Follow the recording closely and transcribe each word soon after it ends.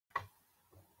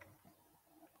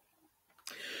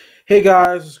Hey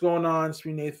guys, what's going on? It's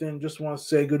me, Nathan. Just want to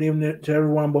say good evening to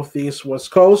everyone on both the East and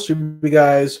West Coast. Hope you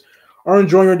guys are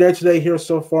enjoying your day today here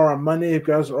so far on Monday. You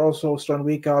guys are also starting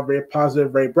the week out very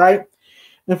positive, very bright.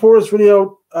 And for this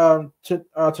video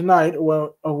tonight,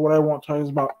 what I want to talk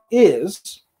about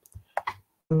is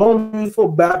Bone Beautiful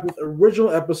back with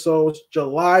original episodes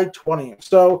July 20th.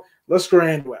 So let's get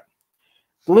into it.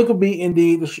 The link will be in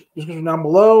the description down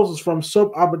below. This is from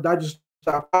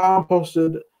soapoperadigest.com,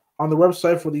 posted on the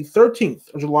website for the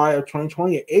 13th of July of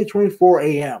 2020 at 8:24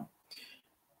 a.m.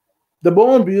 The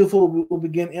Bold and Beautiful will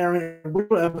begin airing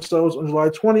original episodes on July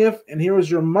 20th, and here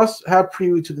is your must-have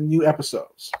preview to the new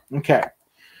episodes. Okay.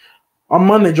 On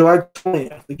Monday, July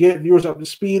 20th, to get viewers up to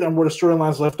speed on where the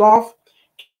storylines left off,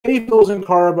 Katie fills in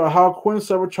Carter about how Quinn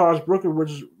sabotaged Brooke and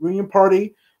Rich's reunion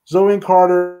party. Zoe and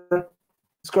Carter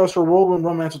discuss her role in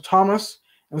romance with Thomas,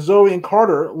 and Zoe and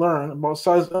Carter learn about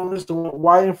Sally's illness and what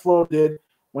Wyatt and Flo did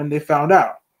when they found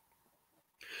out.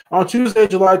 On Tuesday,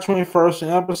 July 21st, an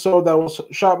episode that was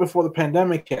shot before the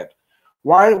pandemic hit,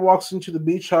 Wyatt walks into the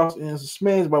beach house and is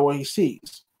dismayed by what he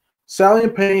sees. Sally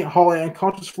and Penny haul an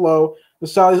unconscious Flo to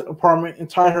Sally's apartment and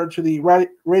tie her to the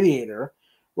radiator,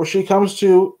 where she comes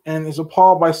to and is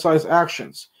appalled by Sally's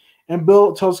actions. And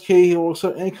Bill tells Katie he will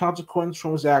accept any consequence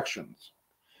from his actions,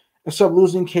 except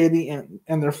losing Katie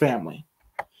and their family.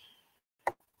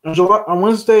 On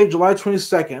Wednesday, July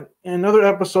 22nd, in another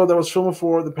episode that was filmed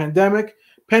before the pandemic,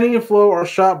 Penny and Flo are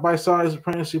shot by Sally's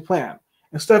pregnancy plan,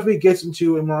 and Stephanie gets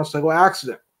into a motorcycle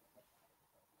accident.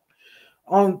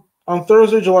 On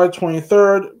Thursday, July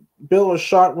 23rd, Bill is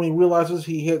shot when he realizes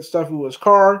he hit Stephanie with his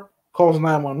car, calls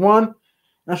 911,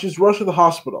 and she's rushed to the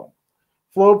hospital.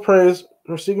 Flo prays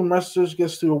her secret message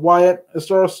gets to Wyatt. As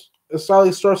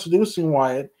Sally starts seducing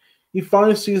Wyatt, he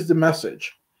finally sees the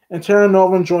message. And Tara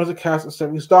Novin joins the cast as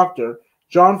Stephanie's doctor,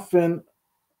 John Finnegan.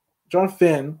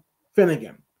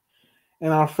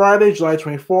 And on Friday, July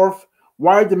 24th,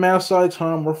 Wyatt demands Sally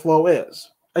tell him where Flo is.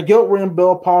 A guilt-ridden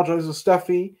Bill apologizes to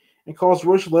Steffi and calls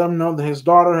Rich to let him know that his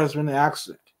daughter has been in an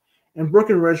accident. And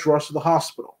Brooke and Rich rush to the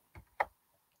hospital.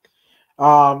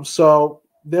 So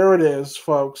there it is,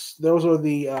 folks. Those are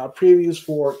the previews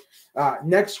for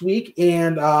next week.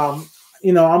 And, I'm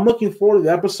looking forward to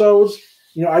the episodes.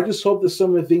 I just hope that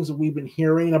some of the things that we've been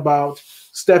hearing about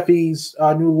Steffi's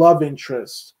new love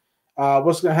interest,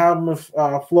 what's going to happen with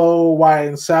Flo, Wyatt,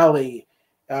 and Sally,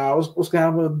 what's going to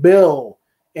happen with Bill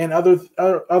and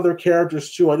other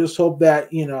characters too. I just hope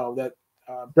that that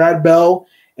Brad Bell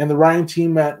and the writing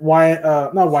team at not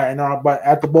YNR, but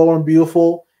at the Bold and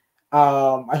Beautiful,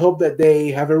 I hope that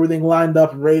they have everything lined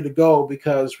up and ready to go,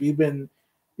 because we've been.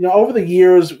 Over the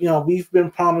years, we've been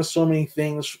promised so many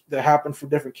things that happen for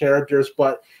different characters,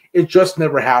 but it just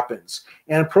never happens.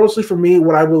 And personally, for me,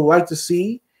 what I would like to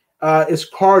see is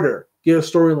Carter get a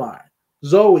storyline,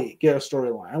 Zoe get a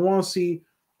storyline. I want to see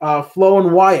Flo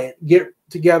and Wyatt get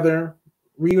together,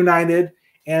 reunited,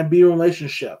 and be in a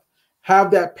relationship. Have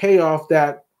that payoff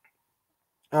that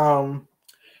we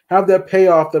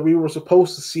were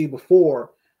supposed to see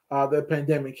before the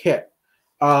pandemic hit.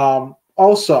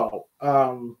 Also,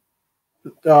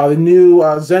 the new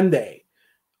Zende.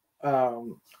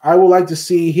 I would like to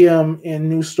see him in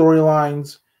new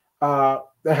storylines that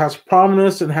has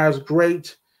prominence and has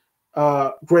great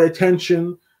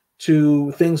attention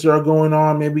to things that are going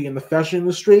on, maybe in the fashion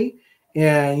industry,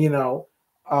 and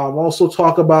also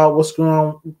talk about what's going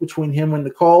on between him and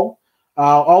Nicole.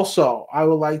 Also, I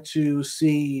would like to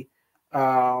see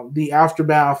the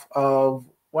aftermath of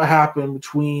what happened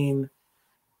between.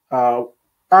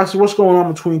 Actually, what's going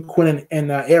on between Quinn and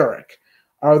Eric?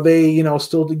 Are they,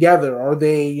 still together? Are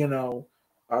they,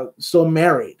 still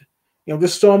married?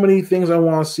 There's so many things I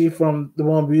want to see from the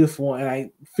Bold and Beautiful, and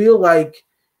I feel like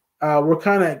we're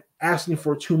kind of asking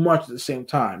for too much at the same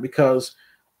time, because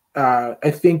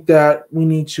I think that we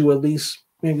need to at least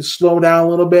maybe slow down a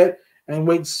little bit and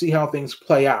wait to see how things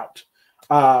play out.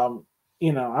 I'm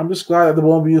just glad that the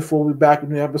Bold and Beautiful will be back with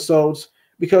new episodes,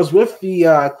 because with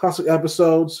the classic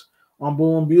episodes on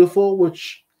Bold and Beautiful,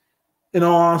 which, in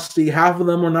all honesty, half of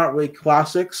them are not really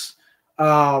classics.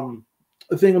 The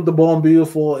thing with the Bold and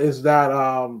Beautiful is that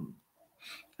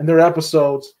in their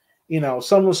episodes, some of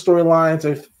the storylines,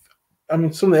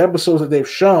 some of the episodes that they've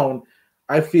shown,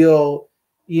 I feel,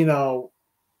 to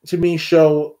me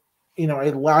show,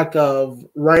 a lack of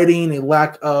writing, a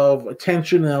lack of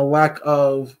attention, and a lack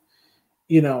of,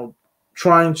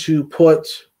 trying to put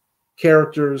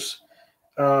characters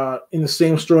in the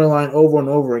same storyline over and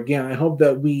over again. I hope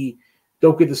that we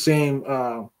don't get the same.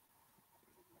 I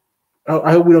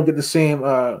hope we don't get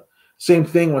the same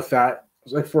thing with that.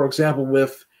 Like, for example,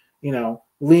 with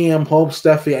Liam, Hope,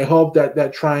 Steffi. I hope that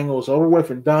that triangle is over with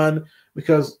and done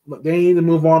because they need to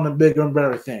move on to bigger and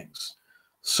better things.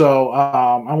 So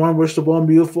I want to wish the Bold and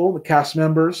Beautiful, the cast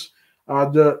members,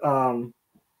 and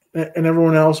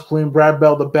everyone else, including Brad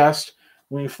Bell, the best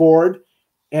moving forward.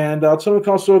 And tell me,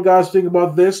 also, guys, think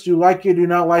about this. Do you like it? Do you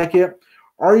not like it?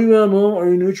 Are you in the moon? Are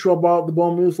you neutral about the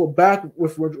Bold and Beautiful? Back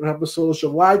with episode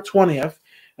July 20th.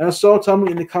 And so tell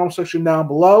me in the comment section down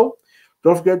below.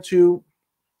 Don't forget to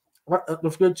like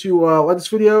this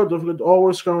video. Don't forget to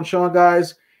always subscribe on the channel,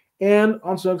 guys. And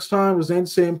until next time, it's Zane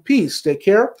saying peace. Take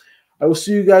care. I will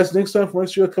see you guys next time for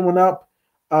next video coming up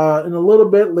in a little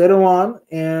bit later on.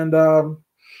 And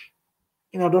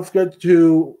don't forget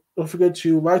to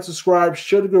like, subscribe,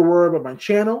 share the good word about my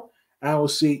channel. And I will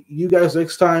see you guys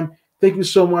next time. Thank you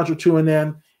so much for tuning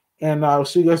in, and I will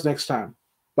see you guys next time.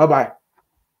 Bye bye.